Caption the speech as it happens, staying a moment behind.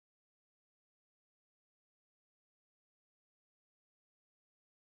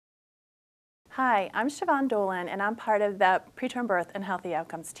Hi, I'm Siobhan Dolan, and I'm part of the Preterm Birth and Healthy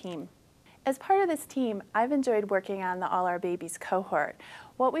Outcomes team. As part of this team, I've enjoyed working on the All Our Babies cohort.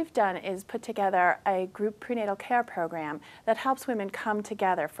 What we've done is put together a group prenatal care program that helps women come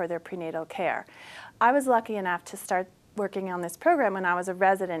together for their prenatal care. I was lucky enough to start working on this program when I was a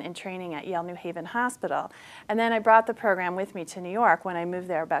resident in training at Yale New Haven Hospital, and then I brought the program with me to New York when I moved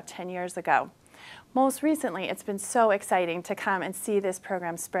there about 10 years ago. Most recently, it's been so exciting to come and see this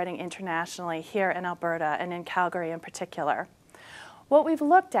program spreading internationally here in Alberta and in Calgary in particular. What we've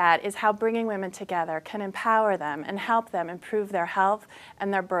looked at is how bringing women together can empower them and help them improve their health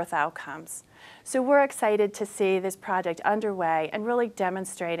and their birth outcomes. So we're excited to see this project underway and really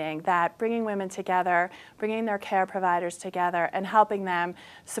demonstrating that bringing women together, bringing their care providers together, and helping them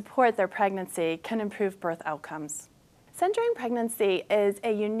support their pregnancy can improve birth outcomes. Centering Pregnancy is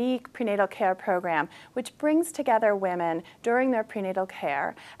a unique prenatal care program which brings together women during their prenatal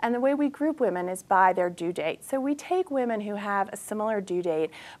care, and the way we group women is by their due date. So we take women who have a similar due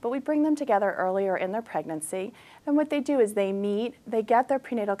date, but we bring them together earlier in their pregnancy, and what they do is they meet, they get their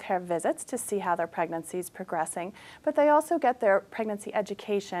prenatal care visits to see how their pregnancy is progressing, but they also get their pregnancy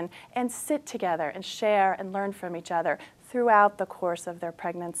education and sit together and share and learn from each other throughout the course of their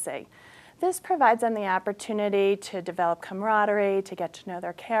pregnancy. This provides them the opportunity to develop camaraderie, to get to know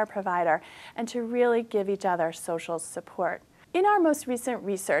their care provider, and to really give each other social support. In our most recent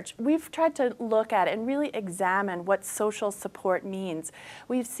research, we've tried to look at and really examine what social support means.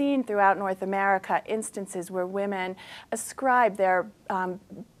 We've seen throughout North America instances where women ascribe their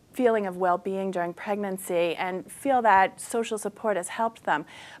feeling of well-being during pregnancy and feel that social support has helped them.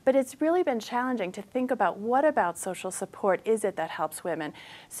 But it's really been challenging to think about what about social support is it that helps women.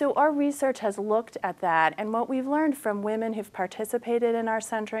 So our research has looked at that, and what we've learned from women who've participated in our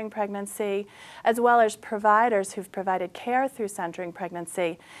Centering Pregnancy, as well as providers who've provided care through Centering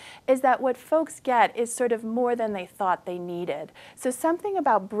Pregnancy, is that what folks get is sort of more than they thought they needed. So something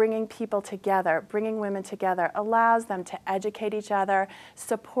about bringing people together, bringing women together, allows them to educate each other,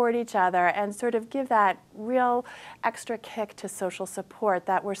 support each other, and sort of give that real extra kick to social support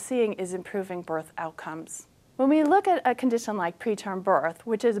that we're seeing is improving birth outcomes. When we look at a condition like preterm birth,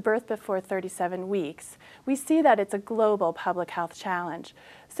 which is birth before 37 weeks, we see that it's a global public health challenge.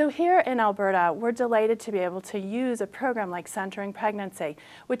 So here in Alberta, we're delighted to be able to use a program like Centering Pregnancy,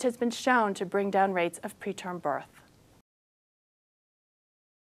 which has been shown to bring down rates of preterm birth.